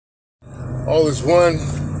All is one.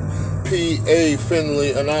 P.A.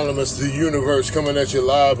 Finley, Anonymous, the universe, coming at you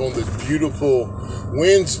live on this beautiful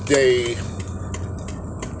Wednesday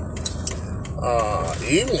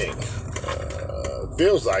evening.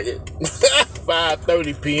 Feels like it.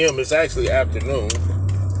 5:30 p.m. It's actually afternoon.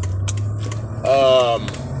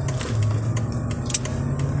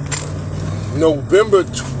 November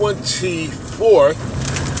 24th,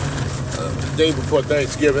 day before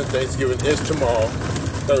Thanksgiving. Thanksgiving is tomorrow,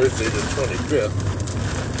 Thursday the 25th,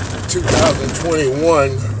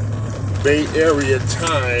 2021, Bay Area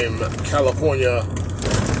time, California.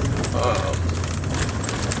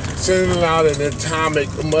 Sending out an atomic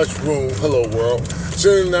mushroom, hello world,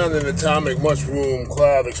 sending out an atomic mushroom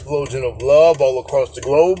cloud explosion of love all across the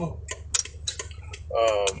globe.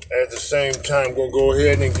 At the same time, gonna go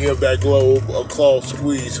ahead and give that globe a claw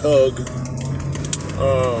squeeze hug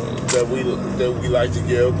that we like to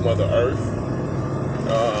give Mother Earth,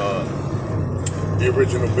 the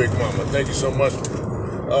original Big Mama. Thank you so much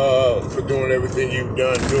for doing everything you've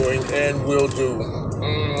done, doing, and will do.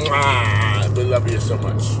 We love you so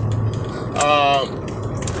much.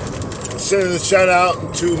 Sending a shout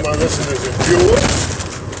out to my listeners and viewers.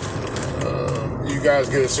 You guys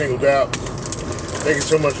get a singled out. Thank you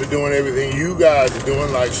so much for doing everything you guys are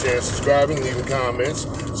doing, like, sharing, subscribing, leaving comments,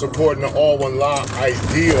 supporting the All One Law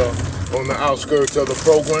idea on the outskirts of the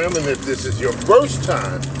program. And if this is your first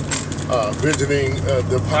time visiting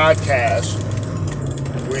the podcast,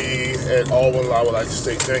 we at All One Law would like to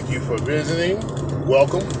say thank you for visiting.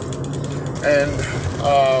 Welcome. And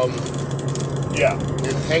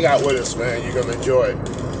hang out with us, man. You're gonna enjoy it.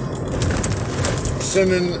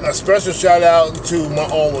 Sending a special shout out to my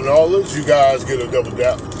All One Allers. You guys get a double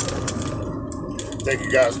dap. Thank you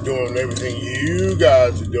guys for doing everything you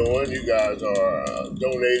guys are doing. You guys are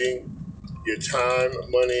donating your time,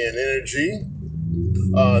 money, and energy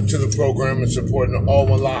to the program and supporting the All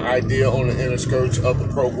One Law idea on the inner skirts of the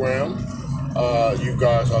program. You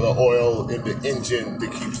guys are the oil in the engine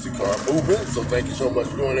that keeps the car moving. So thank you so much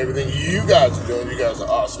for doing everything you guys are doing. You guys are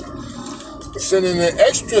awesome. Sending an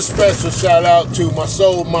extra special shout out to my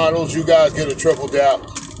soul models. You guys get a triple dap.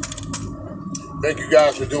 Thank you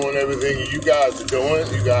guys for doing everything you guys are doing.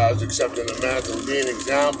 You guys accepting the mantle, being an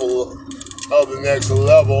example of the next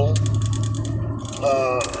level.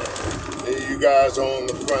 You guys are on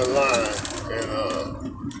the front line and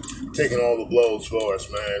taking all the blows for us,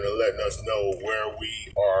 man, and letting us know where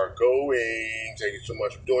we are going. Thank you so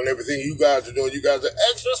much for doing everything you guys are doing. You guys are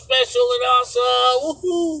extra special and awesome.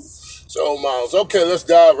 Woohoo! So, Miles, okay, let's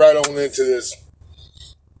dive right on into this.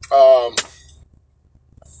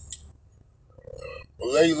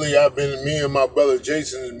 Lately, me and my brother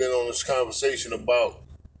Jason has been on this conversation about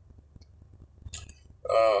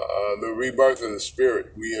the rebirth of the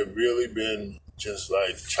spirit. We have really been just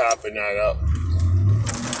like chopping that up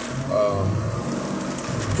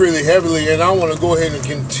pretty heavily, and I want to go ahead and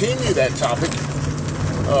continue that topic.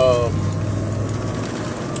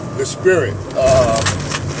 The spirit,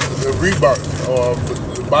 the rebirth, or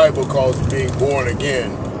the Bible calls it being born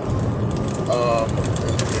again.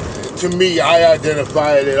 To me, I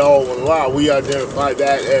identify it at All One Law. We identify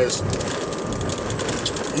that as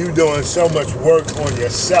you doing so much work on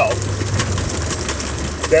yourself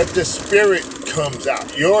that the spirit comes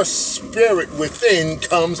out. Your spirit within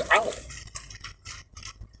comes out.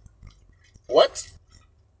 What?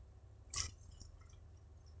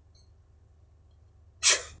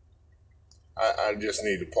 I just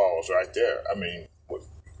need to pause right there. I mean,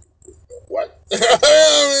 what?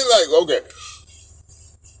 I mean, like, okay.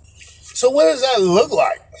 So what does that look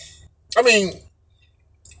like? I mean,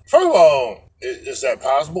 first of all, is that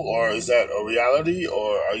possible, or is that a reality,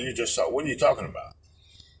 or are you just, what are you talking about?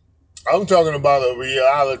 I'm talking about a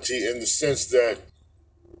reality in the sense that,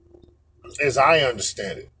 as I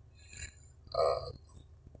understand it,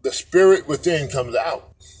 the spirit within comes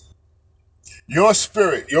out. Your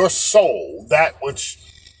spirit, your soul, that which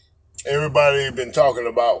everybody been talking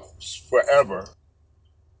about forever,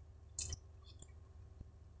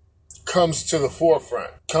 comes to the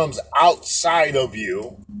forefront, comes outside of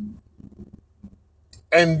you,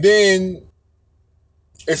 and then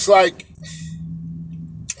it's like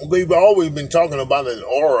we've always been talking about an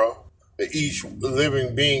aura, that each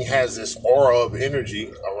living being has this aura of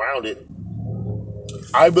energy around it.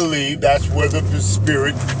 I believe that's where the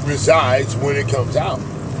spirit resides when it comes out.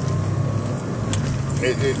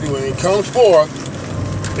 When it comes forth,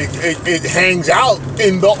 it hangs out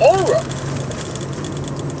in the aura.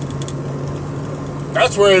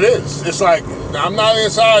 That's where it is. It's like, I'm not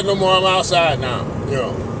inside no more, I'm outside now, you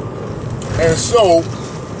know. And so,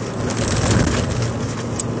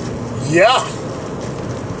 yeah,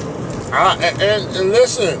 And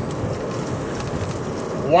listen,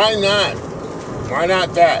 why not? Why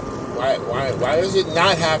not that? Why does it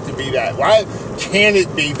not have to be that? Why can't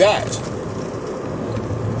it be that?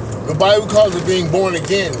 The Bible calls it being born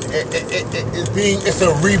again. It's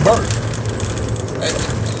a rebirth.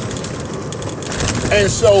 And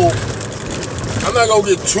so I'm not gonna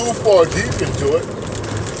get too far deep into it.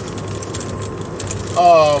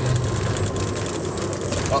 I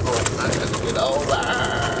gotta get over.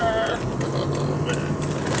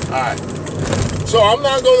 Alright. So I'm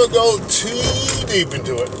not gonna go too deep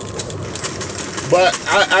into it. But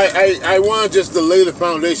I want just to lay the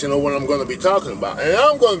foundation of what I'm gonna be talking about. And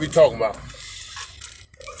I'm gonna be talking about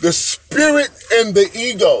the spirit and the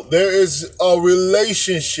ego. There is a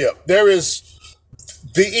relationship.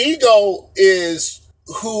 The ego is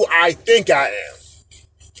who I think I am.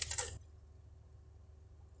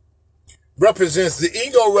 The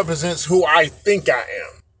ego represents who I think I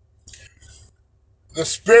am. The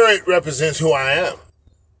spirit represents who I am.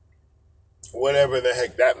 Whatever the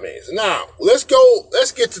heck that means. Now, let's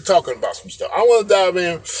get to talking about some stuff. I want to dive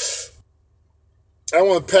in. I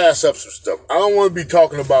want to pass up some stuff. I don't want to be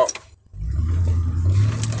talking about.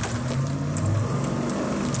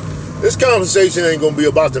 This conversation ain't going to be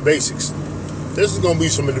about the basics. This is going to be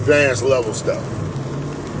some advanced level stuff.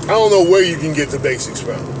 I don't know where you can get the basics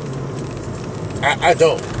from. I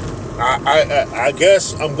don't. I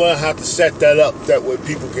guess I'm going to have to set that up that way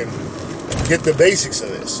people can get the basics of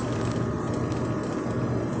this.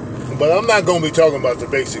 But I'm not going to be talking about the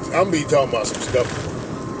basics. I'm going to be talking about some stuff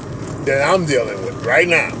that I'm dealing with right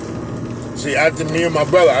now. See, after me and my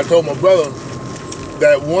brother, I told my brother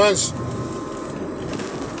that once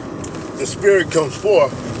the spirit comes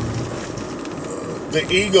forth, the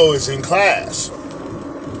ego is in class.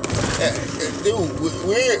 Dude,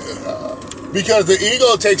 because the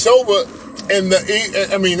ego takes over, and not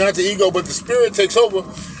the ego, but the spirit takes over,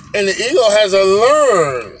 and the ego has to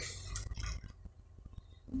learn.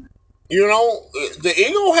 You know, the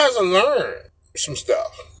ego has to learn some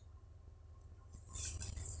stuff.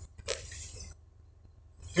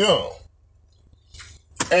 You know,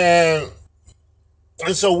 and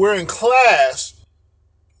so we're in class.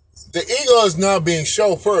 The ego is now being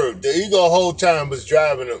chauffeured. The ego the whole time was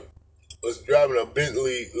driving a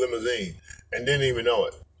Bentley limousine and didn't even know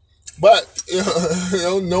it. But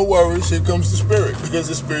no worries. Here comes the spirit, because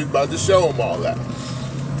the spirit's about to show him all that.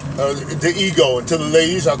 The ego, and to the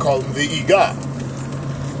ladies, I call him the ego.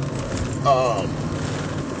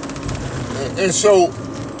 And so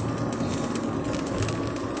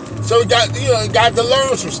he got to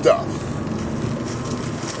learn some stuff.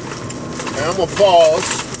 And I'm gonna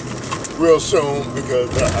pause real soon because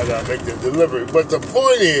I gotta make the delivery. But the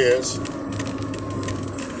point is,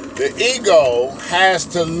 the ego has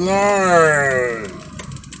to learn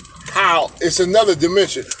how. It's another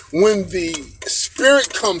dimension. When the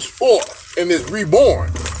spirit comes forth and is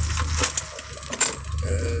reborn,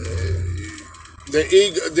 the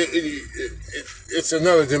ego, it's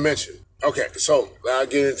another dimension. Okay, so I'll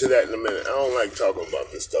get into that in a minute. I don't like talking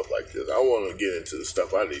about this stuff like this. I want to get into the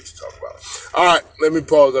stuff I need to talk about. All right, let me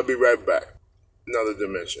pause. I'll be right back. Another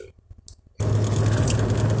dimension.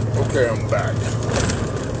 Okay, I'm back.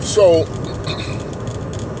 So,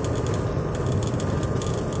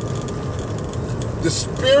 the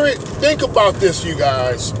spirit, think about this, you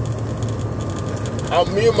guys.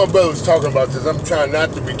 Me and my brother was talking about this. I'm trying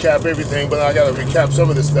not to recap everything, but I got to recap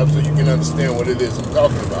some of this stuff so you can understand what it is I'm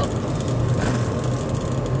talking about.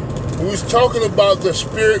 We was talking about the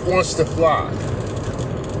spirit wants to fly.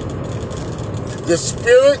 The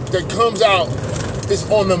spirit that comes out is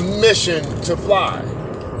on a mission to fly.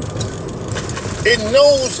 It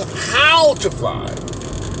knows how to fly.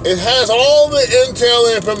 It has all the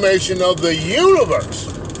intel information of the universe.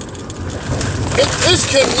 It is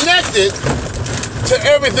connected to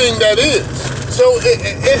everything that is. So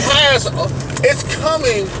it's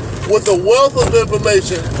coming with a wealth of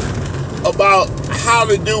information about how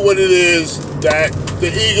to do what it is that the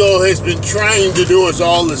ego has been trying to do us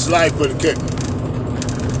all its life, but it couldn't.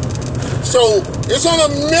 So it's on a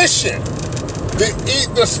mission.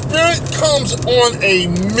 The spirit comes on a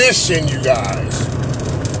mission, you guys.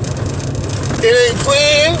 It ain't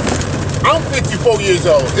playing. I'm 54 years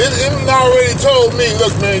old. It already told me,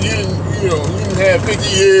 look, man, you didn't have 50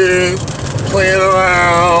 years playing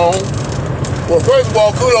around. Well, first of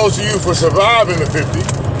all, kudos to you for surviving the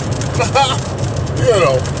 50.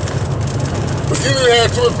 But you didn't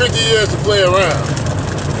have 250 years to play around.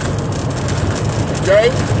 Okay?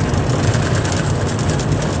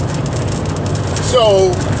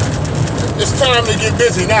 So, it's time to get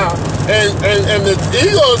busy now. And the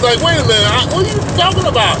ego is like, wait a minute, what are you talking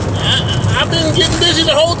about? I've been getting busy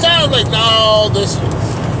the whole time. Like, no, this is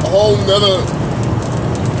a whole nother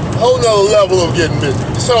level of getting busy.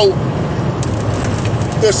 So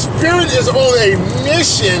the spirit is on a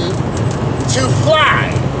mission to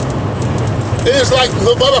fly. It is like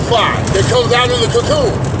the butterfly that comes out of the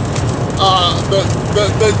cocoon.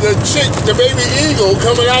 The chick, the baby eagle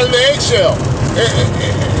coming out of the eggshell.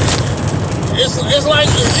 It's like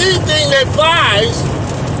anything that flies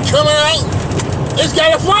coming out, it's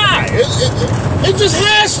got to fly. It just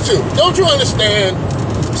has to. Don't you understand?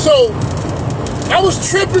 So I was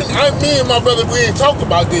tripping. Me and my brother, we ain't talked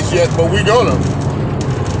about this yet, but we're gonna,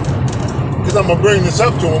 because I'm gonna bring this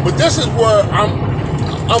up to him. But this is where I'm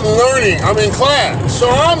learning. I'm in class, so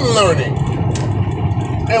I'm learning,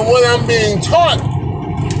 and what I'm being taught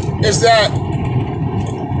is that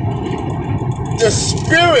the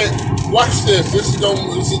spirit. Watch this. This is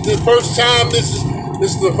the first time. This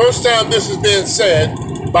is the first time this has been said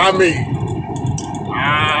by me.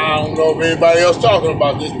 I don't know if anybody else talking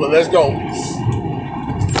about this, but let's go.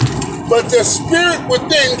 But the spirit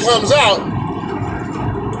within comes out,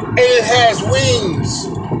 and it has wings.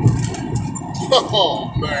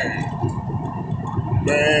 Oh man.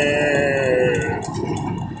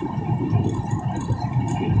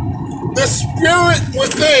 The spirit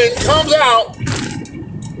within comes out,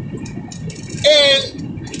 and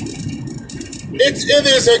it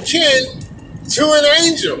is akin to an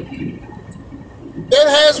angel that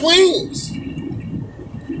has wings.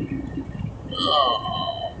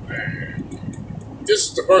 Oh man, this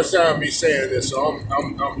is the first time me saying this, so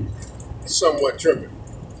I'm somewhat tripping.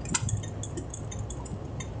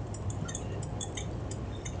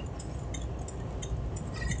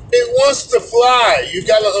 It wants to fly. You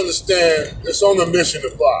got to understand, it's on a mission to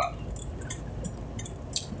fly.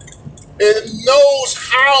 It knows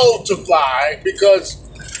how to fly because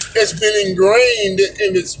it's been ingrained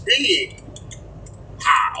in its being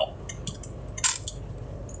how.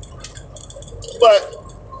 But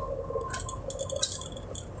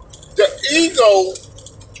the ego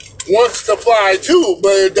wants to fly too,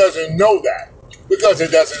 but it doesn't know that because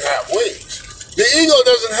it doesn't have wings. The ego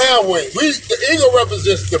doesn't have wings. The ego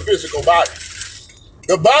represents the physical body.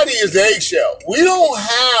 The body is the eggshell. We don't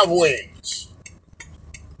have wings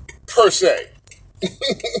per se.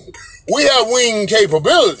 We have wing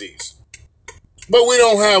capabilities, but we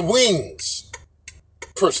don't have wings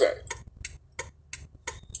per se.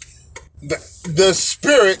 The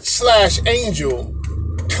spirit slash angel.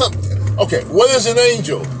 Okay, what is an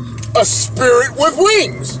angel? A spirit with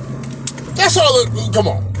wings. That's all. Come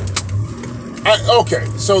on. Okay,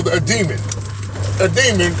 so a demon. A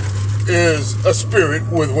demon is a spirit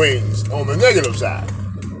with wings on the negative side.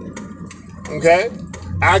 Okay?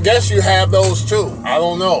 I guess you have those too. I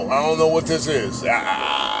don't know. I don't know what this is.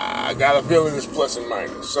 I got a feeling it's plus and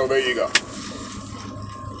minus. So there you go.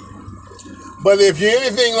 But if you're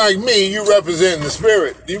anything like me, you representing the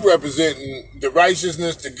spirit. You representing the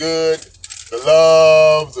righteousness, the good, the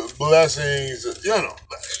love, the blessings, the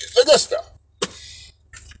good stuff.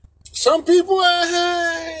 Some people,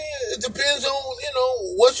 it depends on,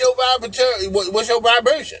 what's your what's your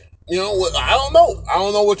vibration. I don't know. I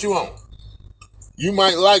don't know what you want. You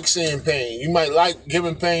might like seeing pain. You might like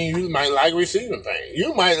giving pain. You might like receiving pain.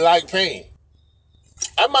 You might like pain.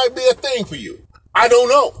 That might be a thing for you. I don't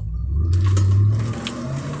know.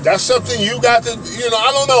 That's something you got to,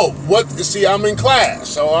 I don't know. See, I'm in class,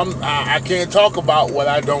 so I can't talk about what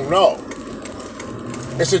I don't know.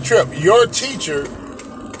 It's a trip. Your teacher,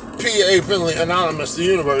 P.A. Finley Anonymous, the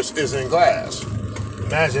universe, is in class.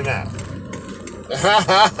 Imagine that.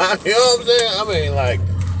 You know what I'm saying? I mean, like,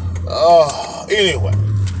 anyway.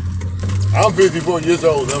 I'm 54 years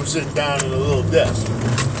old. I'm sitting down in a little desk.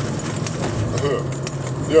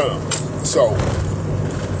 So,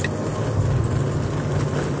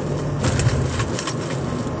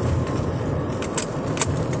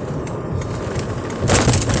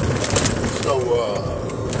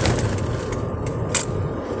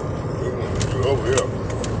 you want to do over here.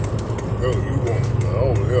 No, you want to do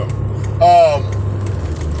over here.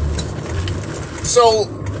 So,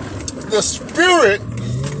 the spirit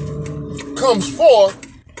comes forth,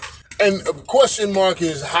 and the question mark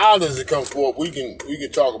is how does it come forth? We can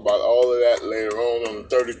talk about all of that later on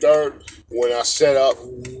the 33rd when I set up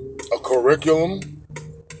a curriculum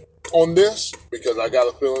on this because I got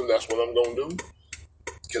a feeling that's what I'm gonna do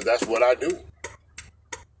because that's what I do.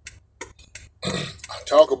 I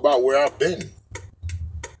talk about where I've been,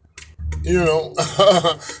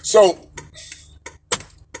 so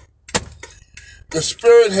the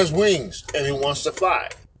spirit has wings and it wants to fly.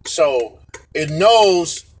 So it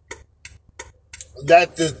knows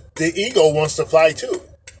that the ego wants to fly too.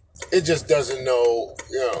 It just doesn't know,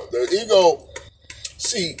 the ego.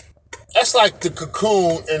 See, that's like the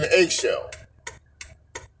cocoon and the eggshell.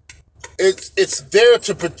 It's there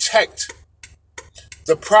to protect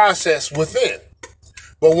the process within.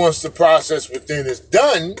 But once the process within is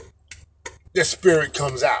done, the spirit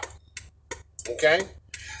comes out. Okay?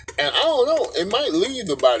 And I don't know, it might leave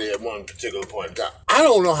the body at one particular point in time. I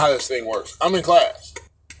don't know how this thing works. I'm in class.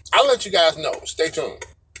 I'll let you guys know. Stay tuned.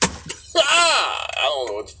 I don't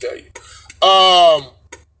know what to tell you.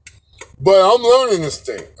 But I'm learning this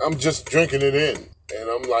thing. I'm just drinking it in. And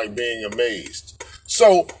I'm like being amazed.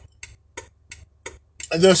 So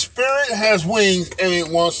the spirit has wings and it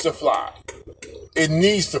wants to fly. It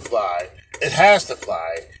needs to fly. It has to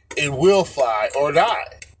fly. It will fly or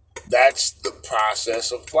die. That's the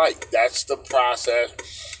process of flight. That's the process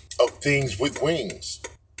of things with wings.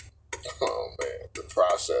 Oh man, the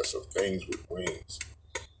process of things with wings.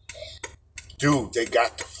 Dude, they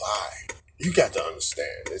got to fly. You got to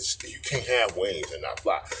understand. You can't have wings and not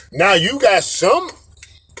fly. Now you got some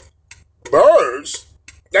birds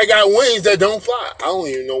that got wings that don't fly. I don't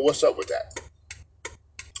even know what's up with that.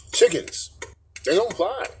 Chickens, they don't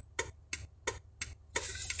fly.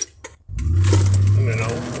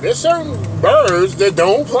 There's certain birds that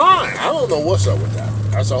don't fly. I don't know what's up with that.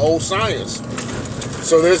 That's a whole science.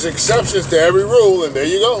 So there's exceptions to every rule, and there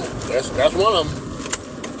you go. That's one of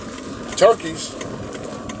them. Turkeys.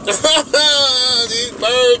 These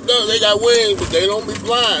birds, they got wings, but they don't be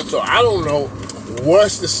flying. So I don't know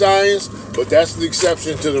what's the science, but that's the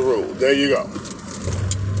exception to the rule. There you go.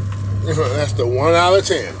 That's the 1 out of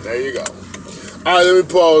 10. There you go. All right, let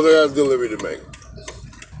me pause. I got a delivery to make.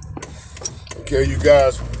 Okay, you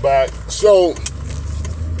guys back. So,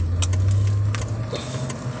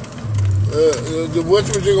 what's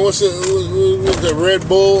the Red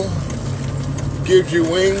Bull gives you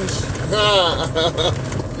wings?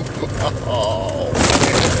 Oh,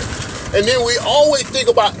 man. And then we always think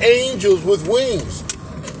about angels with wings.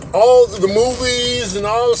 All the movies and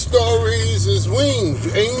all the stories is wings.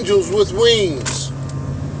 Angels with wings.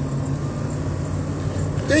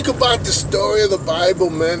 Think about the story of the Bible,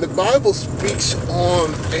 man. The Bible speaks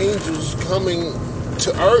on angels coming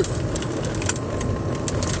to earth.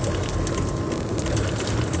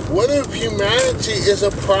 What if humanity is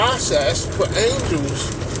a process for angels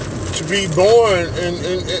to be born and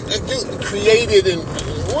created? And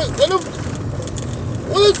what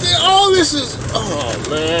if all this is? Oh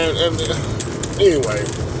man! And anyway,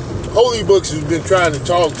 Holy Books has been trying to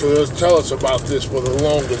talk to us, tell us about this for the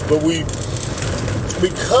longest, but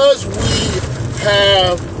because we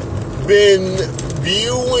have been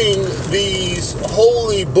viewing these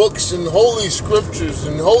holy books and holy scriptures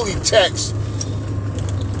and holy texts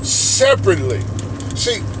separately.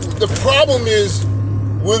 See, the problem is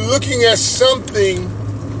we're looking at something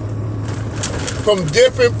from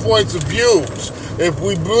different points of views. If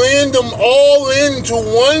we blend them all into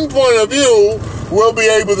one point of view, we'll be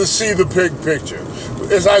able to see the big picture.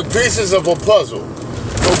 It's like pieces of a puzzle.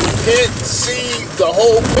 But we can't see the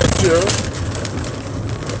whole picture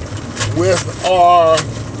with our,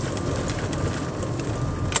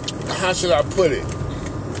 how should I put it?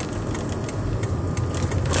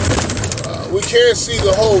 We can't see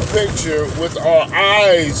the whole picture with our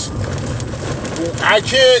eyes. I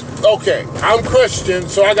can't, okay, I'm Christian,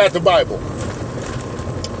 so I got the Bible.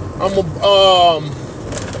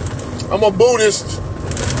 I'm a Buddhist,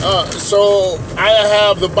 so I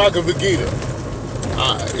have the Bhagavad Gita.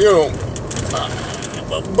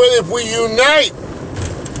 But if we unite,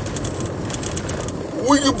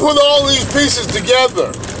 we can put all these pieces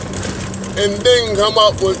together and then come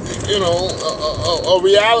up with, a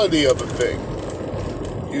reality of a thing.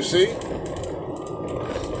 You see?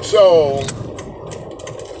 So,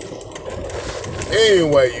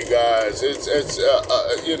 anyway, you guys, it's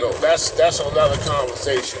that's another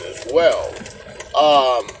conversation as well.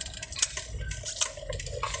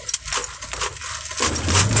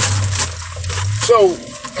 So,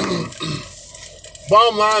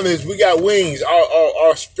 bottom line is we got wings.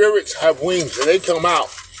 Our spirits have wings, and they come out.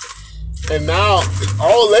 And now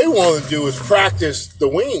all they want to do is practice the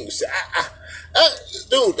wings.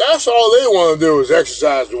 Dude, that's all they want to do is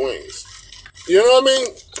exercise the wings. You know what I mean?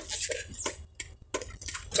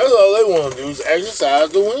 That's all they want to do is exercise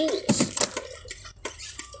the wings.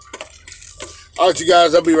 All right, you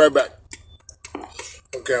guys, I'll be right back.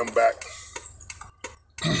 Okay, I'm back.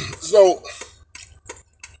 So,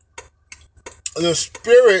 the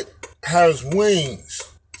spirit has wings,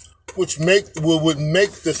 which would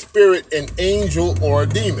make the spirit an angel or a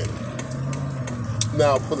demon.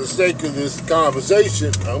 Now, for the sake of this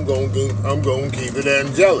conversation, I'm going to keep it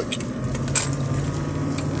angelic.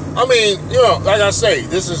 I mean, like I say,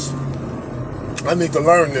 I need to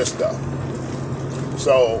learn this stuff.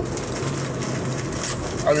 So,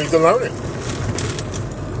 I need to learn it.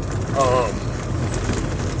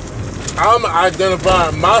 I'm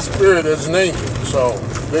identifying my spirit as an angel. So,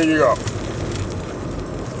 there you go.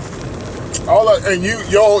 And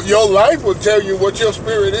your life will tell you what your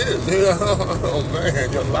spirit is. Oh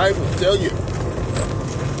man, your life will tell you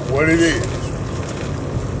what it is.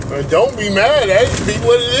 And don't be mad at it, be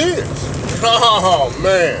what it is. Oh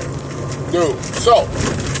man. Dude. So,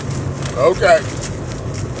 okay.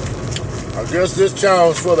 I guess this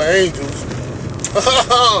challenge for the angels.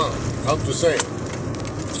 I'm just saying.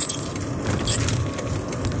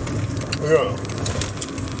 Yeah.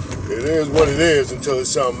 It is what it is until it's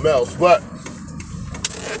something else. But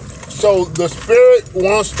so the spirit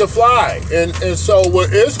wants to fly. And so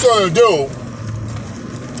what it's gonna do,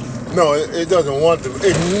 no, it doesn't want to,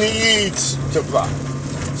 it needs to fly.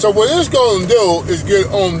 So what it's gonna do is get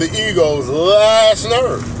on the ego's last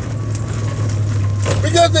nerve.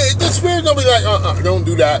 Because the spirit's gonna be like, don't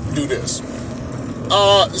do that, do this.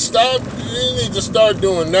 Stop, you need to start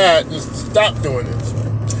doing that and stop doing this.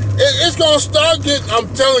 It's gonna start getting, I'm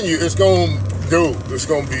telling you, it's gonna be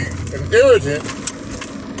an irritant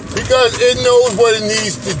because it knows what it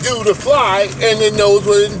needs to do to fly and it knows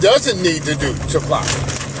what it doesn't need to do to fly.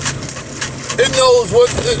 It knows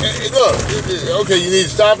what, look, okay, you need to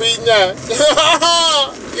stop eating that.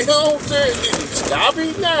 You know what I'm saying? You need to stop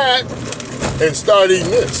eating that and start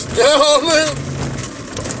eating this. You know what I mean?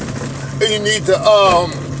 And you need to,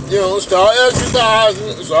 start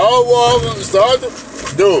exercising, start walking,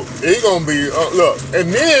 dude, he gonna be, look,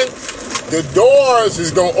 and then the doors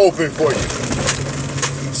is gonna open for you.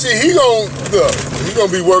 See, he gonna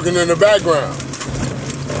be working in the background.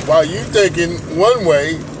 While you thinking one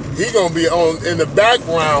way, he gonna be in the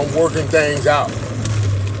background working things out.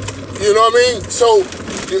 You know what I mean? So,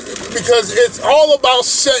 because it's all about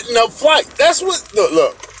setting up flight. That's what, look,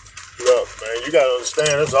 man, you gotta understand,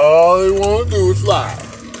 that's all they want to do is fly.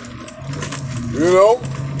 You know?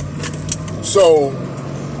 So,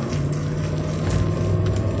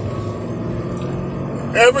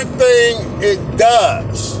 everything it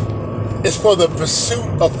does is for the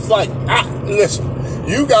pursuit of flight. Listen,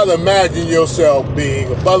 you gotta imagine yourself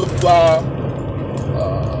being a butterfly,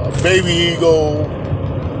 a baby eagle.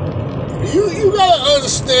 You gotta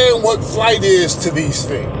understand what flight is to these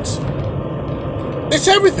things. It's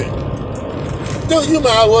everything. Dude, you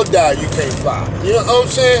might as well die, you can't fly. You know what I'm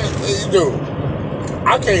saying? Dude,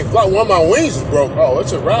 I can't fly. One of my wings is broke. Oh,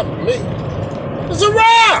 it's a wrap for me. It's a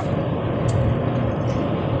wrap!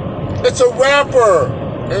 It's a rapper.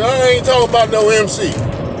 And I ain't talking about no MC.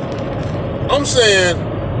 I'm saying,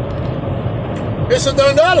 it's a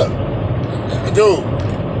done-data. Dude,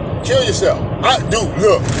 kill yourself. Dude,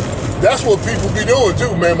 look, that's what people be doing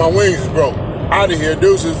too, man. My wings is broke. Out of here,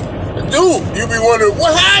 deuces. Dude, you be wondering,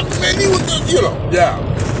 what happened, man? Yeah.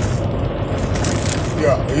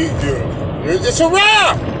 Yeah, it's a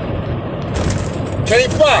wrap.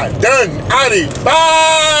 Can't fly. Done. Outie.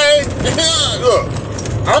 Bye. Look,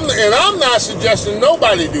 I'm not suggesting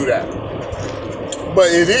nobody do that. But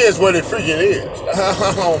it is what it freaking is.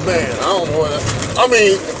 Oh man, I don't know what I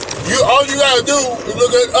mean, all you gotta do is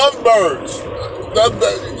look at other birds.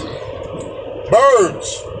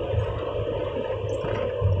 Birds.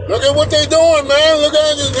 Look at what they doing, man. Look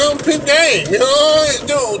at them peep game. You know,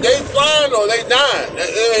 dude, they flying or they dying.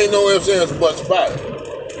 There ain't no ifs, ands, or buts about it.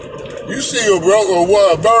 You see a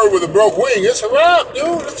bird with a broke wing, it's a wrap,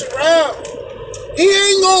 dude. It's a wrap.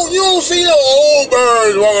 You don't see no old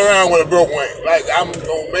birds walking around with a broke wing. Like, I'm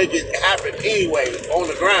gonna make it happen anyway on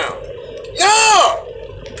the ground. No!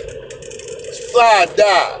 It's fly or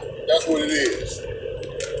die. That's what it is.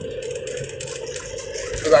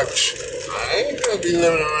 It's like, I ain't gonna be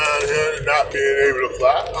living around here and not being able to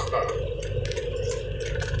fly.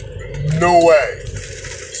 No way.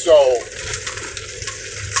 So,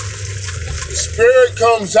 the spirit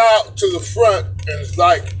comes out to the front and it's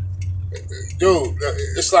like, dude,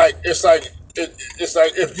 it's like if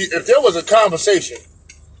there was a conversation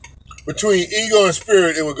between ego and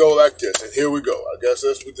spirit, it would go like this. And here we go. I guess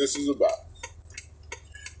that's what this is about.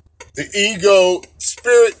 The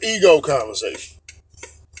spirit-ego conversation.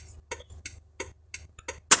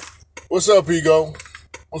 What's up, ego?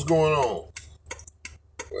 What's going on?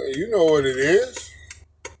 Well, you know what it is.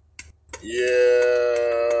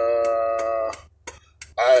 Yeah,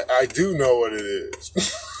 I do know what it is.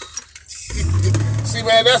 See,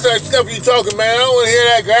 man, that's that stuff you talking, man. I don't want to hear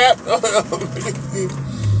that crap.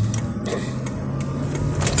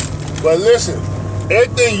 But listen,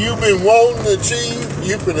 everything you've been wanting to achieve,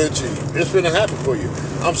 you finna achieve. It's finna happen for you.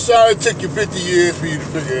 I'm sorry it took you 50 years for you to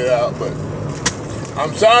figure it out, but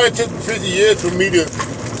I'm sorry it took 50 years for me to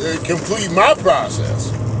complete my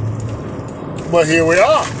process. But here we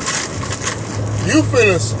are. You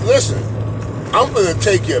finna, listen, I'm finna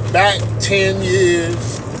take you back 10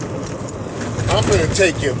 years. I'm finna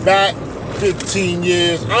take you back 15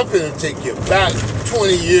 years. I'm finna take you back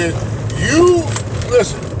 20 years. You,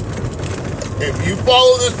 listen, if you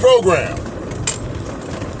follow this program,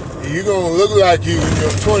 you're gonna look like you in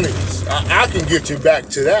your 20s. I can get you back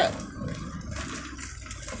to that.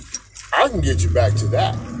 I can get you back to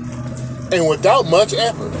that. And without much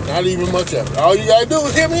effort, not even much effort. All you gotta do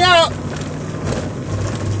is hear me out.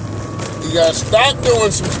 You gotta stop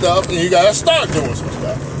doing some stuff and you gotta start doing some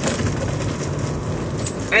stuff.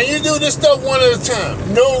 And you do this stuff one at a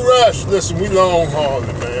time. No rush. Listen, we long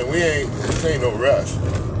hauling, man. This ain't no rush.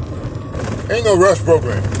 Ain't no rush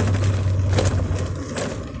program.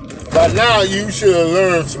 By now, you should have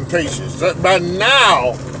learned some patience. By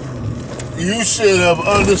now, you should have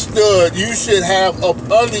understood. You should have up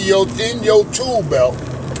under in your tool belt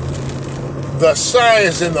the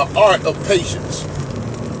science and the art of patience.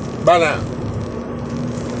 By now.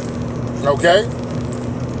 Okay?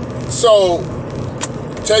 So,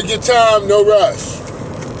 take your time, no rush.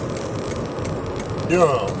 You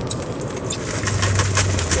know.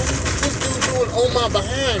 This dude doing on my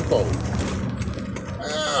behind, folks.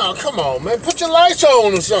 Oh, come on, man. Put your lights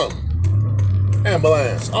on or something.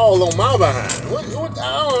 Ambulance. All on my behind. What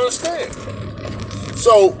I don't understand.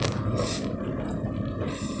 So,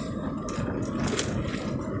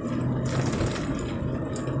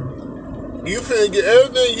 you finna get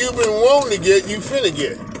everything you've been wanting to get, you finna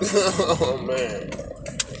get. Oh, man.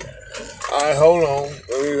 Alright, hold on.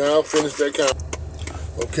 I'll finish that conversation.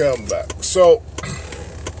 Okay, I'm back. So,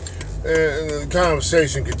 and the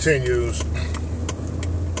conversation continues.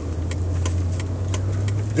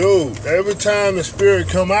 Dude, every time the spirit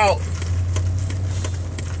come out,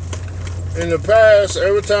 in the past,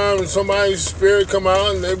 every time somebody's spirit come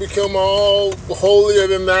out and they become all holier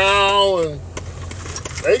than thou and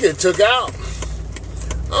they get took out.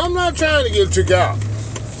 I'm not trying to get took out.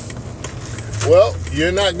 Well,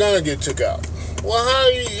 you're not gonna get took out. Well, how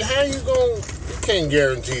you gonna? You can't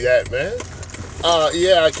guarantee that, man.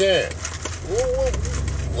 Yeah, I can.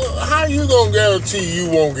 Well, how you gonna guarantee you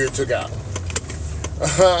won't get took out?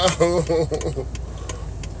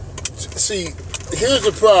 See, here's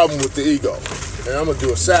the problem with the ego, and I'm gonna do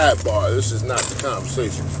a sidebar. This is not the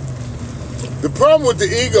conversation. The problem with the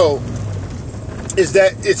ego is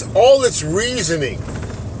that it's all its reasoning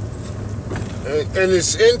and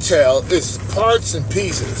its intel is parts and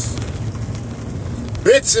pieces,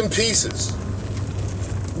 bits and pieces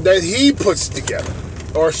that he puts together,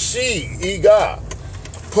 or she, ego,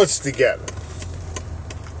 puts together.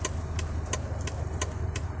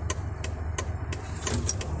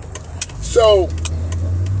 So,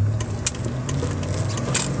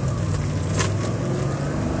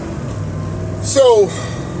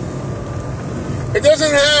 it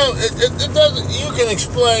doesn't have, it doesn't, you can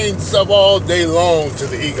explain stuff all day long to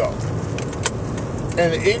the ego.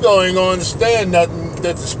 And the ego ain't gonna understand nothing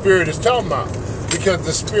that the spirit is talking about, because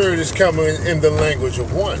the spirit is coming in the language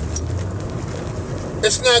of one.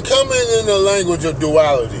 It's not coming in the language of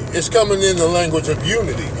duality. It's coming in the language of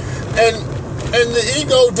unity. And the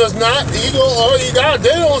ego does not, ego or ego,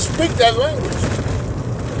 they don't speak that language.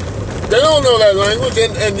 They don't know that language,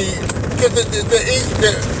 and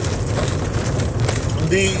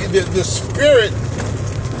the spirit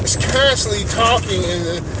is constantly talking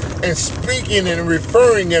and speaking and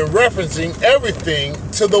referring and referencing everything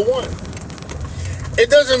to the one. It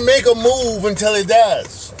doesn't make a move until it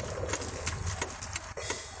does.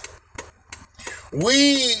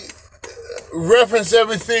 We reference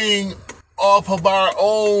everything off of our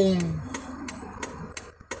own,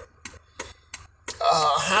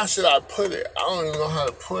 how should I put it? I don't even know how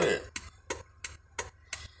to put it.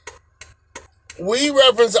 We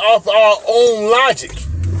reference off our own logic.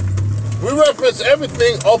 We reference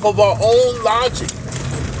everything off of our own logic.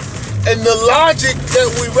 And the logic that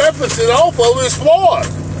we reference it off of is flawed.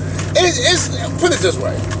 It's put it this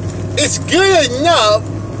way. It's good enough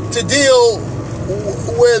to deal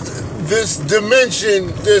with this dimension,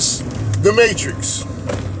 the matrix.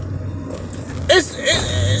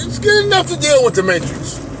 It's good enough to deal with the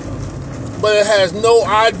matrix. But it has no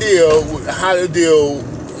idea how to deal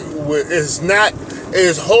with, it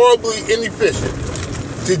is horribly inefficient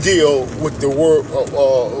to deal with the world,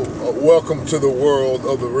 welcome to the world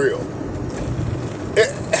of the real.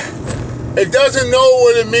 It doesn't know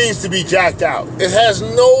what it means to be jacked out. It has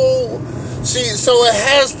no, see, so it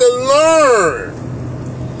has to learn.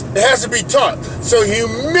 It has to be taught. So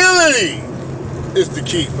humility is the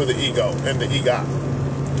key for the ego and the ego.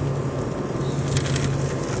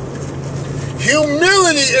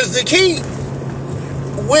 Humility is the key,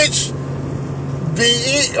 which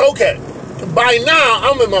okay, by now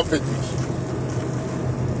I'm in my 50s.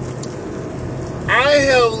 I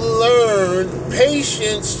have learned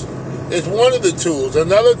patience is one of the tools.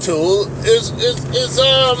 Another tool is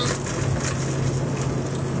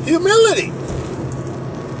humility.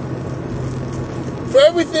 For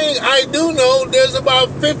everything I do know, there's about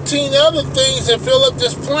 15 other things that fill up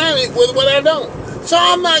this planet with what I don't. So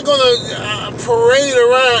I'm not gonna parade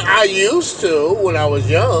around. I used to when I was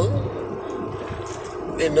young,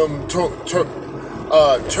 in them tumultuous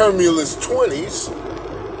 20s.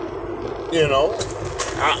 You know,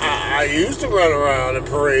 I used to run around and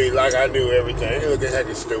parade like I knew everything. Looking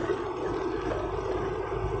heckin' stupid.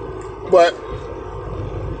 But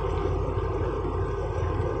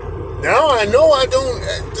now I know I don't.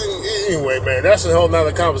 Anyway, man, that's a whole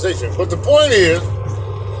nother conversation. But the point is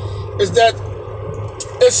that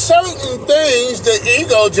it's certain things the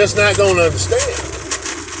ego just not gonna understand.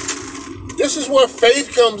 This is where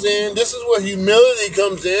faith comes in. This is where humility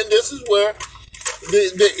comes in. This is where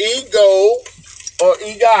the ego or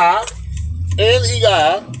ego and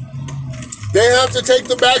ego, they have to take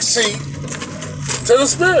the back seat to the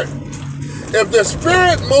spirit. If the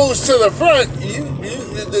spirit moves to the front,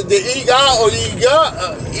 the ego or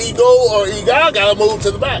ego gotta move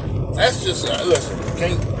to the back. That's just listen.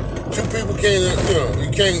 Two people can't you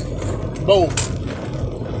can't both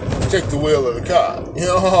take the wheel of the car.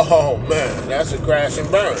 Oh man, that's a crash and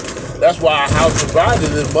burn. That's why a house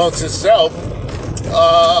divided amongst itself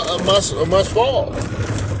must fall.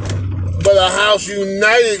 But a house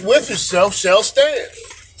united with itself shall stand.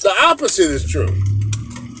 The opposite is true.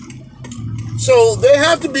 So they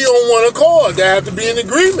have to be on one accord. They have to be in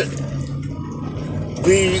agreement.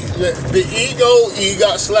 The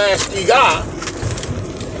ego slash ego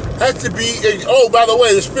has to be. Oh, by the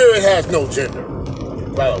way, the spirit has no gender.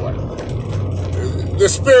 By the way, the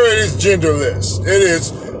spirit is genderless. It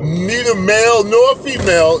is neither male nor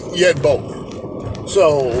female, yet both.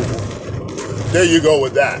 So there you go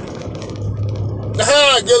with that.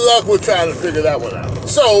 Good luck with trying to figure that one out.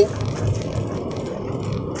 So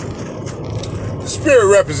the spirit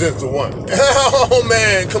represents the one. Oh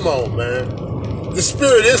man, come on, man. The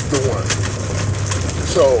spirit is the one.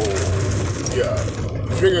 So yeah,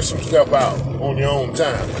 figure some stuff out on your own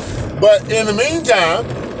time. But in the meantime,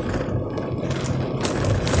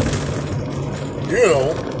 you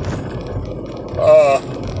know,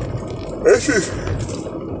 this is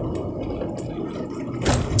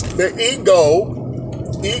the ego,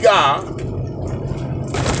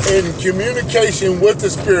 in communication with the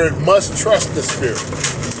spirit, must trust the spirit,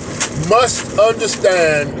 must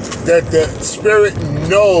understand that the spirit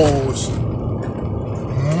knows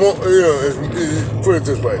more, put it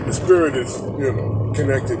this way, the spirit is,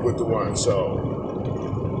 connected with the one. So,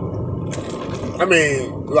 I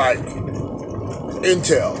mean, like,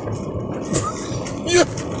 intel.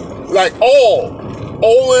 Like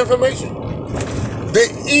all information.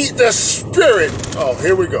 The spirit, oh,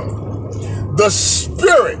 here we go. The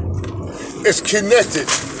spirit is connected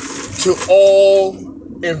to all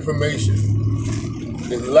information.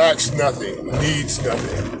 It lacks nothing, needs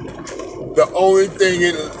nothing. The only thing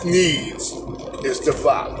it needs is to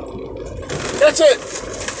follow. That's it.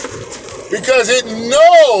 Because it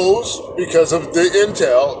knows, because of the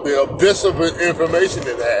intel, the abyss of information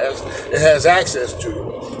it has access to,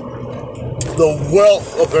 the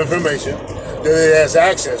wealth of information that it has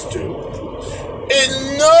access to, it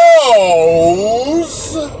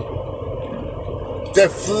knows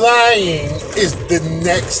that flying is the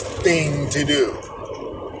next thing to do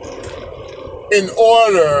in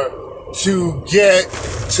order to get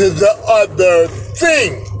to the other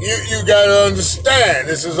thing. You gotta understand,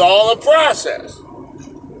 this is all a process.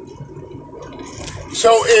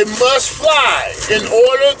 So it must fly in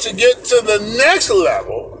order to get to the next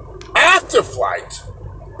level after flight,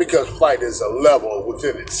 because flight is a level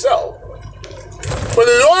within itself. But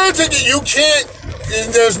in order to get, you can't,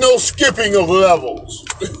 and there's no skipping of levels.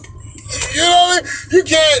 You know what I mean? You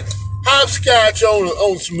can't hopscotch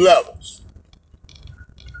on some levels.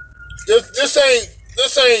 This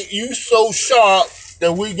ain't you so sharp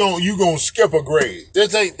that you gonna skip a grade.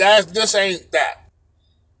 This ain't that.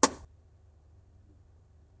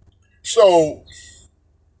 So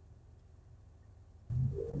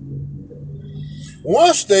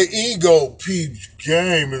once the ego peeps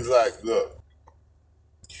game is like, look,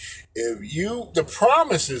 The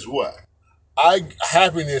promise is what?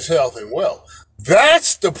 Happiness, health, and wealth.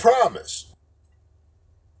 That's the promise.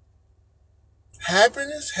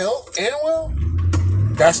 Happiness, health, and wealth.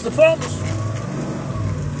 That's the promise.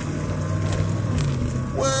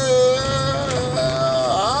 Well,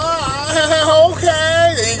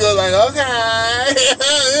 okay. The ego like, okay.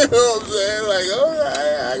 You know what I'm saying? Like, okay,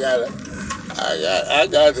 I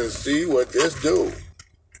got to see what this do.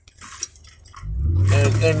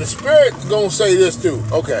 And the spirit gonna say this too.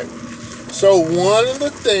 Okay. So one of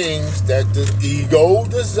the things that the ego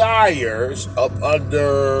desires up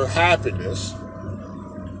under happiness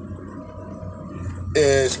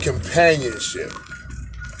is companionship.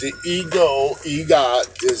 The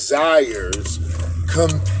EGOT desires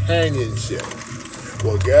companionship.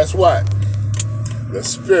 Well, guess what? The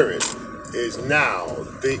spirit is now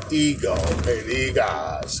the ego and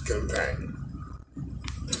EGOT's companion.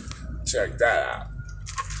 Check that out.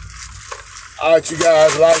 All right, you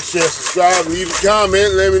guys, like, share, subscribe, leave a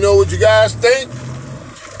comment, let me know what you guys think.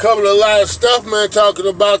 Covered a lot of stuff, man, talking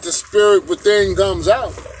about the spirit within comes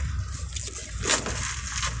out.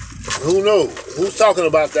 Who knows? Who's talking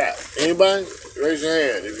about that? Anybody? Raise your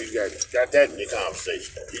hand if you got that in your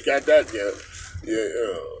conversation. You got that?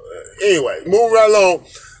 Yeah. Anyway, moving right along.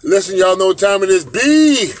 Listen, y'all know what time it is.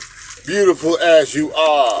 Be beautiful as you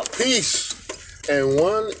are. Peace. And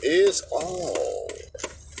one is all.